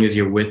as long as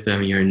you're with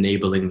them, you're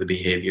enabling the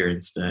behavior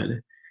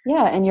instead.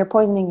 Yeah, and you're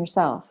poisoning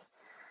yourself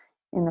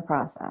in the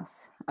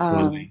process.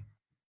 Totally.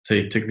 So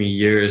it took me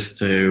years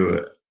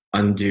to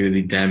undo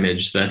the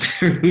damage that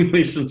the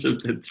relationship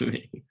did to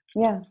me.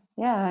 Yeah.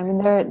 I mean,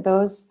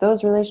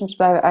 those relationships.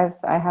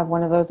 I have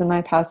one of those in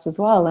my past as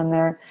well, and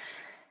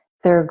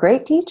they're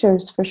great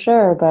teachers for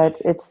sure.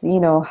 But it's, you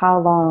know, how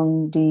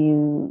long do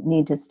you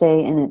need to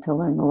stay in it to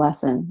learn the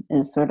lesson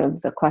is sort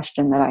of the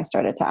question that I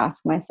started to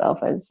ask myself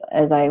as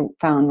I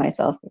found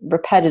myself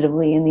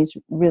repetitively in these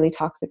really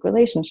toxic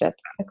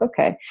relationships. Like,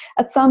 okay,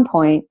 at some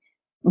point,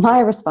 my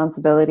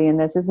responsibility in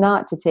this is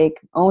not to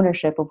take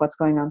ownership of what's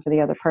going on for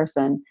the other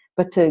person,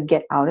 but to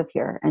get out of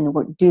here and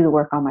do the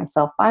work on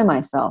myself by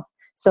myself,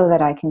 so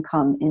that I can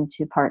come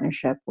into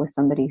partnership with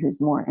somebody who's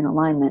more in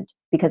alignment,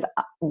 because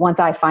once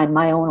I find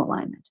my own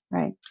alignment,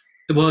 right?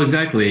 Well,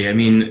 exactly. I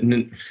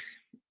mean,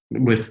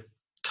 with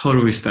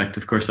total respect,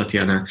 of course,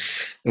 Tatiana,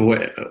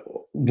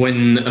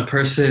 when a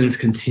person's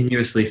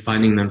continuously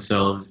finding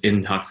themselves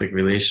in toxic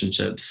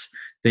relationships,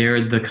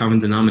 they're the common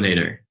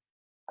denominator.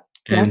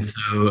 And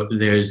so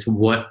there's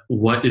what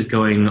is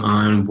going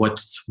on,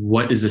 what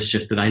is the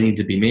shift that I need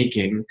to be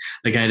making.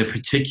 Like, I had a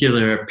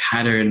particular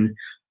pattern.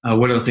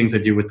 One of the things I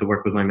do with the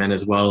work with my men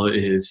as well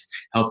is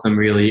help them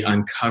really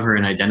uncover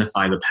and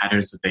identify the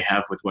patterns that they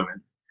have with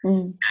women.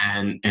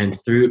 And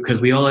through, because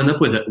we all end up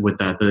with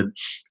that.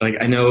 Like,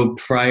 I know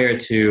prior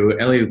to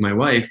Ellie, with my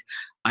wife,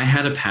 I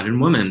had a pattern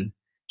woman.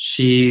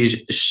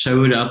 She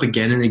showed up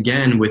again and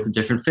again with a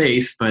different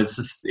face, but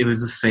it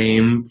was the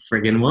same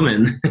friggin'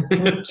 woman.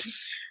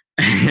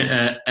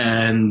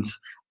 And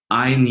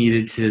I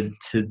needed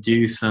to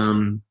do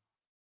some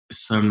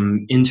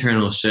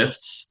internal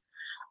shifts.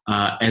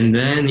 And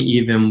then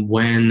even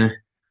when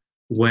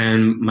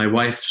my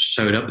wife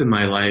showed up in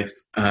my life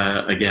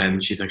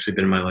again, she's actually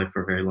been in my life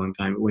for a very long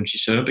time. But when she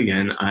showed up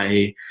again,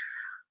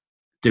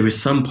 there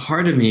was some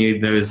part of me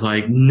that was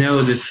like,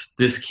 no,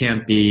 this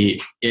can't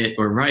be it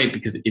or right,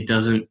 because it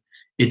doesn't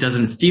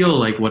feel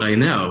like what I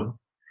know.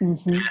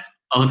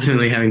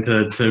 Ultimately having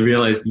to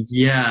realize,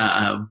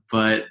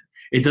 but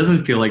it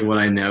doesn't feel like what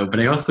I know, but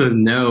I also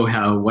know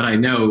how what I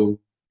know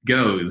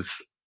goes.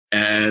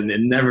 And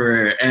it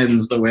never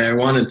ends the way I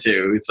want it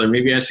to. So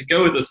maybe I should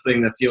go with this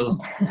thing that feels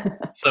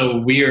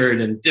so weird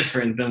and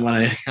different than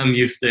what I'm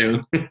used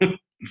to.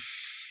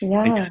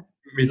 Yeah.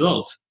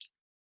 Results.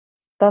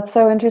 That's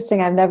so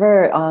interesting. I've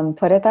never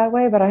put it that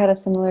way, but I had a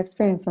similar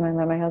experience when I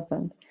met my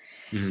husband.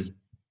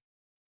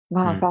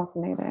 Wow,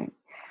 fascinating.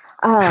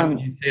 How would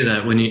you say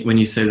that when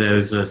you say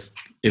that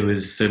it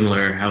was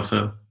similar? How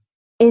so?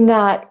 In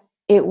that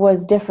it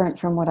was different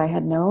from what I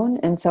had known,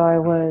 and so I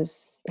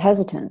was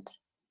hesitant.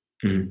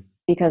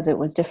 Because it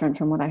was different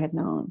from what I had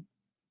known.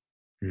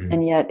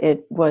 And yet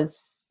it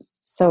was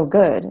so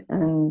good,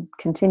 and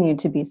continued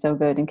to be so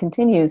good, and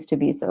continues to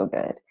be so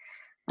good.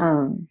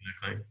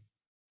 Exactly.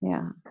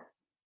 Yeah.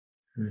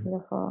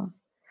 Beautiful.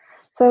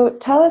 So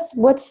tell us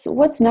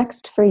what's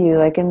next for you,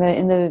 like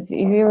if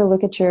you ever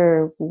look at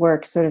your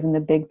work sort of in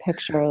the big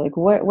picture, like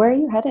where are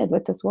you headed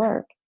with this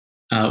work?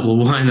 Well,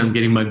 one, I'm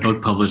getting my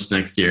book published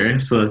next year,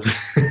 so that's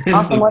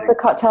awesome. What's it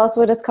called? Tell us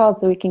what it's called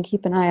so we can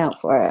keep an eye out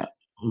for it.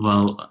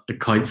 Well,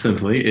 quite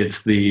simply,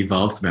 it's The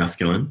Evolved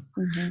Masculine.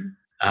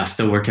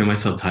 Still working on my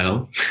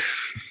subtitle.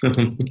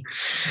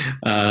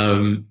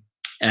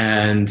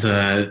 And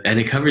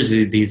it covers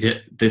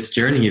this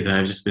journey that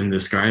I've just been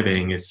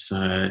describing. It's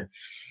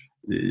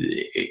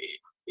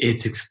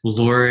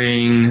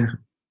exploring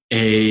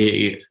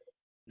a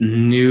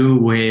new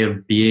way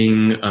of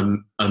being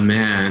a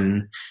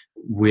man,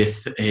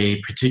 with a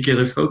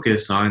particular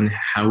focus on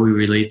how we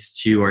relate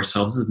to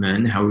ourselves as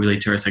men, how we relate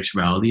to our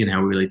sexuality, and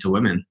how we relate to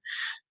women,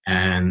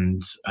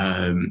 and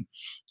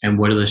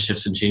what are the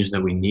shifts and changes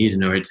that we need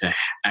in order to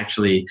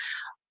actually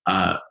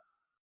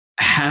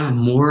have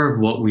more of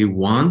what we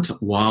want,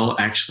 while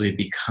actually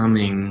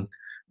becoming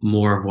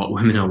more of what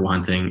women are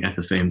wanting at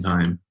the same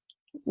time.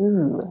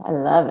 Ooh, I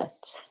love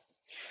it.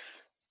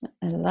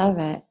 I love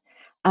it.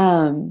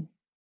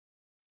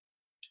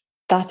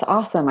 That's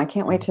awesome. I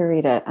can't wait to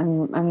read it.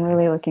 I'm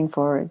really looking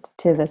forward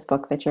to this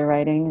book that you're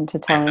writing, and to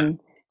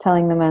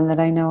telling the men that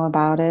I know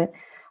about it.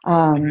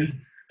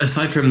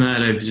 Aside from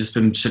that, I've just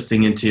been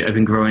I've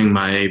been growing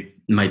my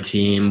my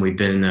team, we've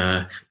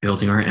been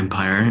building our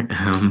empire.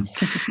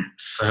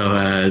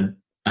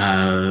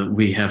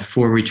 We have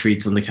 4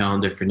 retreats on the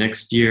calendar for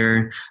next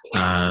year,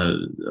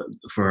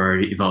 for our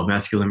Evolve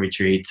Masculine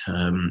retreat,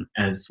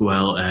 as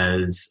well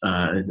as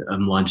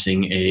I'm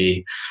launching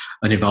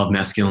an Evolve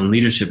Masculine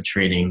leadership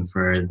training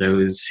for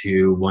those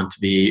who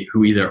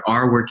either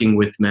are working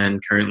with men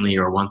currently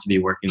or want to be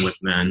working with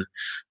men,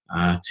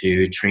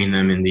 to train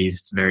them in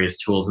these various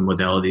tools and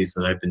modalities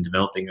that I've been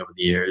developing over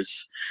the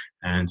years,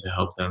 and to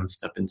help them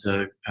step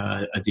into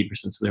a deeper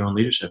sense of their own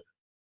leadership.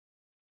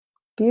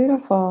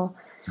 Beautiful.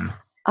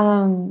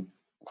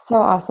 So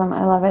awesome.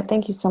 I love it.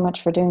 Thank you so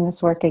much for doing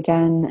this work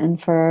again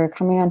and for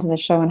coming onto the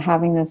show and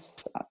having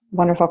this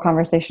wonderful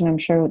conversation. I'm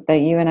sure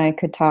that you and I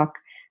could talk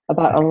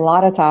about a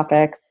lot of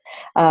topics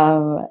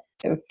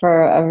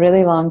for a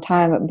really long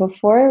time.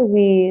 Before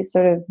we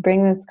sort of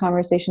bring this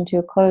conversation to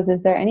a close,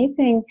 is there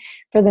anything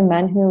for the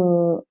men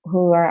who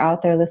are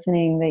out there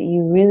listening that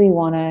you really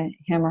want to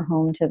hammer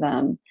home to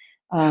them?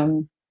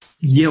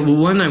 Yeah, well,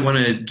 one, I want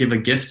to give a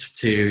gift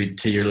to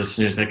your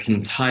listeners that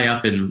can tie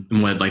up in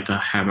what I'd like to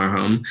hammer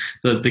home.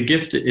 The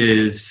gift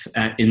is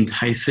at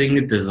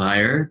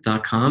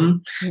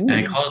enticingdesire.com. And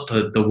I call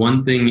it the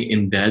one thing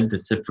in bed that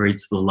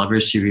separates the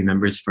lover she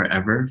remembers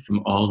forever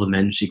from all the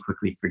men she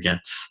quickly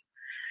forgets.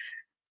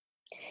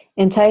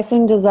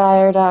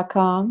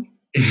 Enticingdesire.com.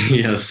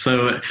 Yeah,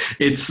 so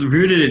it's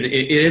rooted in,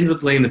 it ends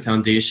up laying the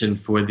foundation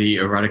for the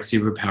erotic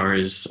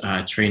superpowers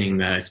training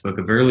that I spoke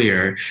of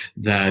earlier.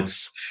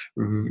 That's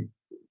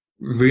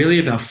really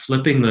about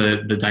flipping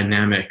the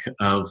dynamic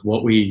of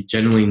what we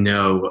generally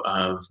know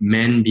of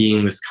men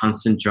being this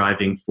constant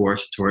driving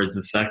force towards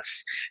the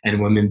sex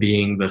and women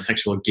being the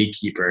sexual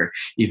gatekeeper,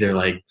 either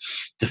like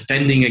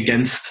defending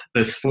against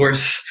this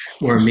force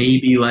or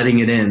maybe letting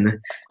it in,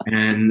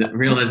 and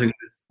realizing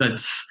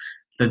that's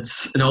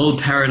an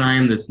old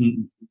paradigm that's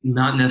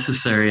not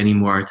necessary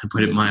anymore, to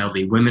put it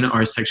mildly. Women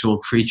are sexual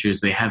creatures.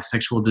 They have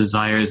sexual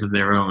desires of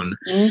their own.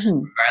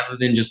 Rather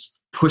than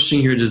just pushing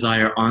your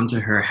desire onto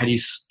her, how do you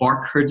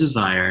spark her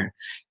desire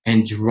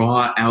and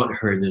draw out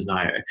her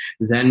desire?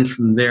 Then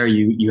from there,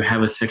 you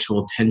have a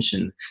sexual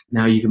tension.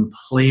 Now you can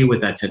play with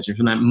that tension.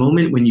 From that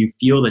moment when you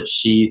feel that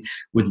she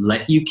would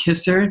let you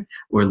kiss her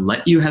or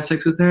let you have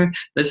sex with her,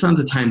 that's not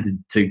the time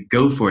to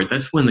go for it.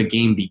 That's when the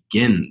game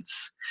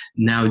begins.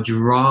 Now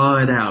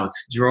draw it out.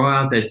 Draw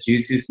out that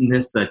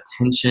juiciness, that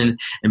tension,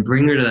 and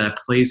bring her to that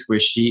place where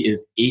she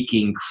is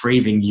aching,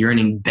 craving,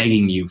 yearning,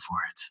 begging you for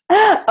it.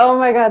 Oh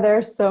my God, there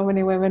are so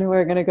many women who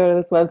are going to go to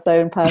this website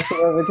and pass it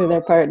over to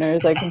their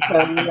partners. I can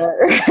tell you that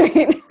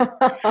right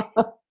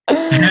now.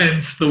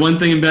 Hence, the one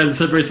thing in bed that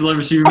separates the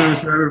lover she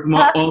remembers forever from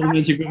all the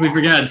men she quickly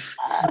forgets.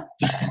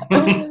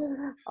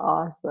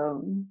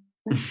 Awesome.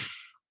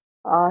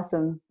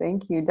 Awesome.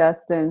 Thank you,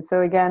 Dustin.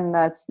 So again,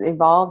 that's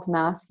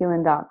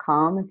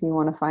evolvedmasculine.com if you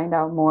want to find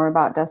out more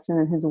about Dustin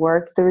and his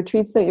work. The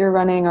retreats that you're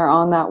running are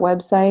on that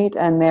website,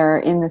 and they're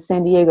in the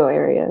San Diego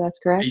area. That's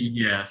correct?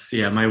 Yes.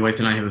 Yeah. My wife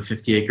and I have a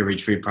 50-acre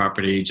retreat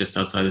property just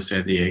outside of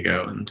San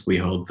Diego, and we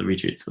hold the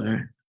retreats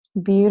there.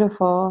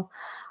 Beautiful.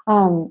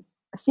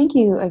 Thank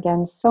you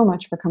again so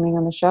much for coming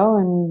on the show.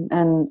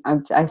 And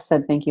I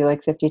said thank you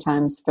like 50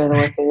 times for the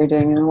work that you're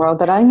doing in the world,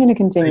 but I'm going to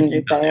continue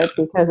to say it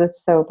because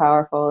it's so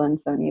powerful and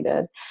so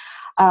needed.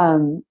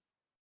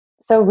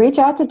 So reach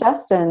out to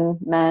Dustin,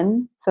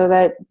 men, so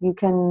that you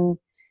can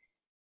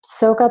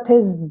soak up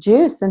his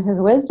juice and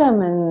his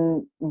wisdom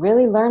and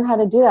really learn how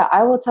to do that.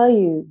 I will tell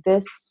you,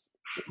 this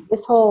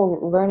whole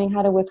learning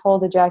how to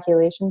withhold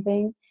ejaculation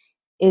thing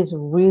is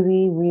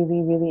really,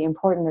 really, really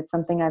important. It's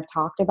something I've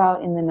talked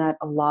about in the net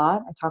a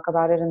lot. I talk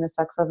about it in the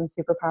Sex, Love, and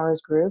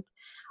Superpowers group,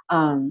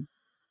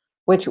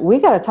 which we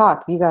got to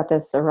talk. You got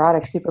this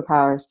erotic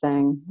superpowers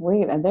thing.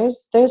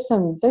 There's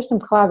some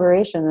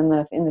collaboration in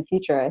the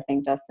future, I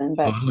think, Dustin.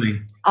 But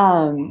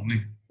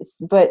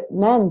but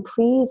men,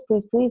 please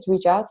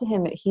reach out to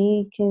him.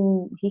 He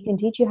can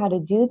teach you how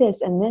to do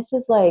this, and this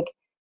is like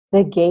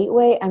the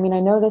gateway. I mean, I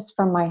know this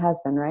from my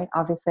husband, right?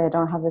 Obviously, I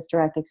don't have this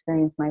direct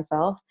experience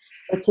myself.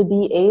 But to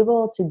be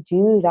able to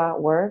do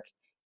that work,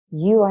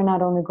 you are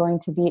not only going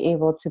to be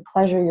able to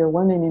pleasure your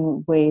women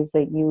in ways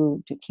that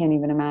you can't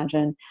even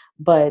imagine,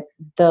 but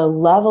the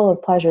level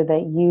of pleasure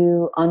that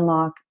you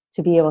unlock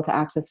to be able to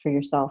access for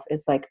yourself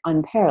is like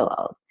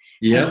unparalleled.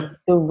 Yeah.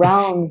 The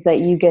realms that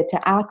you get to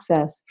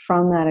access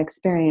from that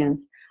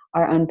experience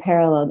are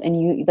unparalleled. And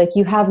you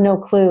have no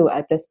clue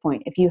at this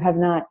point. If you have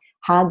not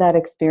had that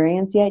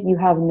experience yet, you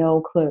have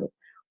no clue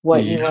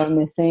what you are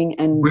missing.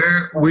 And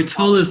we're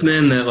told as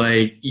men that,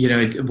 like, you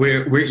know,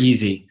 we're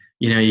easy.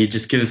 You know, you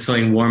just give us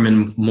something warm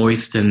and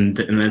moist, and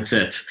that's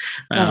it.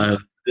 Right.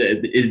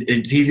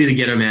 It's easy to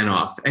get a man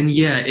off, and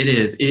yeah, it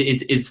is.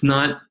 It's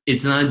not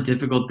a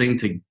difficult thing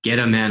to get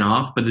a man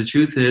off, but the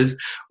truth is,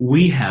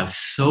 we have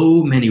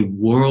so many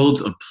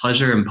worlds of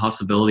pleasure and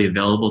possibility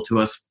available to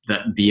us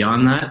that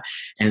beyond that,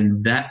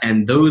 and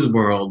those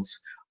worlds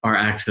are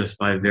accessed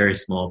by a very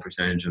small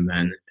percentage of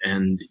men,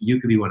 and you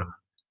could be one of them.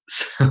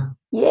 So.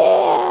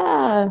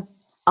 Yeah.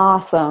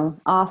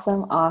 Awesome. All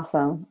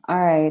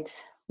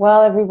right.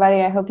 Well,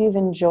 everybody, I hope you've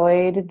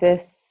enjoyed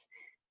this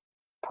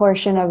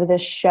portion of the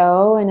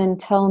show. And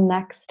until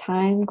next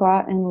time, go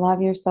out and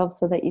love yourself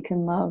so that you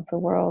can love the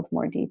world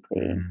more deeply.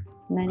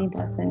 Many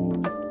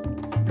blessings.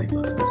 Many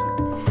blessings.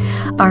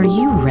 Are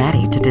you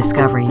ready to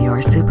discover your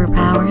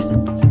superpowers?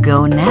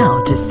 Go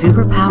now to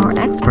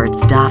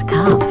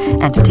superpowerexperts.com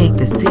and take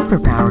the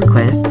superpower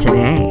quiz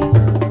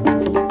today.